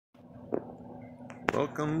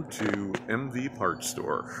Welcome to MV Parts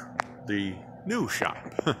Store, the new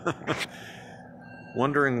shop.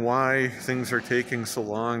 Wondering why things are taking so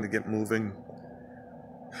long to get moving?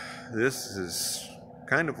 This is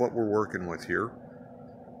kind of what we're working with here.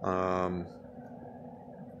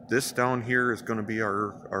 This down here is going to be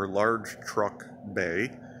our large truck bay.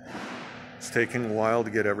 It's taking a while to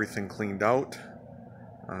get everything cleaned out,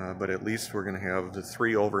 but at least we're going to have the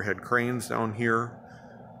 3 overhead cranes down here,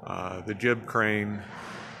 the jib crane,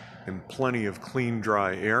 and plenty of clean,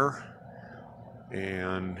 dry air.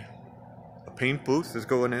 And a paint booth is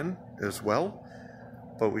going in as well,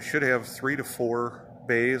 but we should have 3 to 4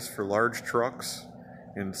 bays for large trucks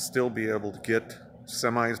and still be able to get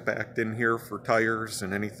semis backed in here for tires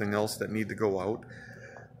and anything else that need to go out.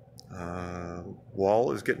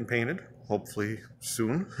 Wall is getting painted, hopefully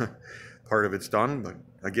soon. Part of it's done, but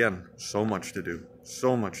again, so much to do,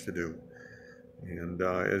 so much to do. And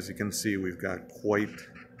as you can see, we've got quite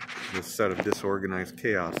this set of disorganized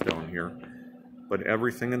chaos down here, but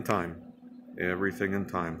everything in time, everything in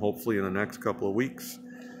time. Hopefully in the next couple of weeks,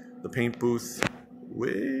 the paint booth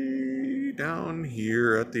way down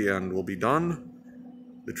here at the end will be done.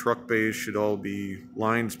 The truck bays should all be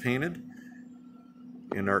lines painted,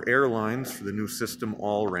 and our air lines for the new system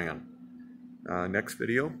all ran. Next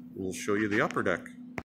video, we'll show you the upper deck.